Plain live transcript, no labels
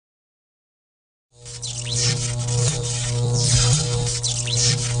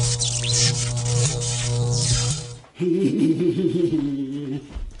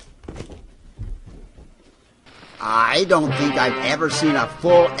I don't think I've ever seen a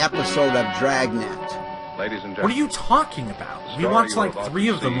full episode of Dragnet. Ladies and gentlemen, What are you talking about? We watched like 3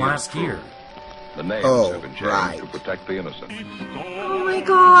 of them last year. the names Oh, have been changed right. to protect the innocent. Oh my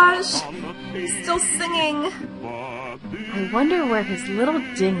gosh! He's still singing. I wonder where his little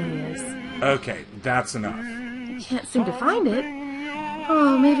dinghy is. Okay, that's enough. I can't seem to find it.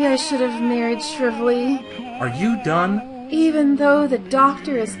 Oh, maybe I should have married Shrively. Are you done? Even though the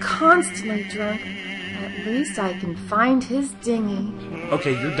doctor is constantly drunk, at least I can find his dinghy.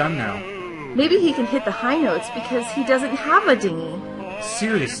 Okay, you're done now. Maybe he can hit the high notes because he doesn't have a dinghy.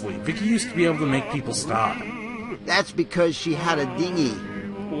 Seriously, Vicky used to be able to make people stop. That's because she had a dinghy.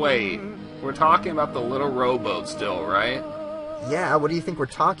 Wait, we're talking about the little rowboat still, right? Yeah, what do you think we're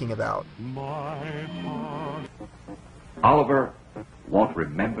talking about? Oliver won't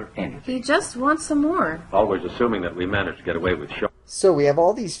remember anything. He just wants some more. Always assuming that we managed to get away with Shaw. So we have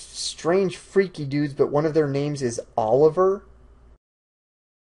all these strange freaky dudes, but one of their names is Oliver?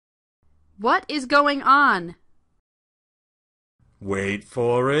 What is going on? Wait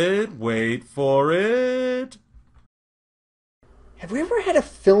for it, wait for it. Have we ever had a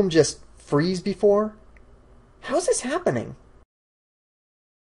film just freeze before? How's this happening?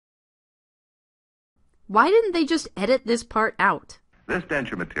 Why didn't they just edit this part out? This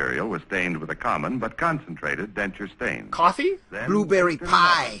denture material was stained with a common but concentrated denture stain. Coffee? Then Blueberry denture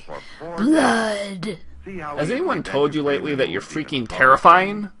pie. for 4 Blood. days. See how Has easily anyone denture told you stain lately that you're removes freaking even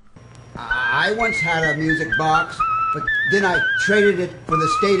terrifying? I once had a music box, but then I traded it for the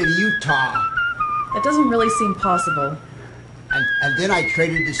state of Utah. That doesn't really seem possible. And then I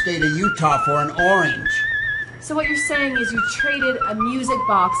traded the state of Utah for an orange. So what you're saying is you traded a music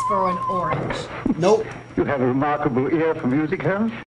box for an orange. Nope. You have a remarkable ear for music, Harris.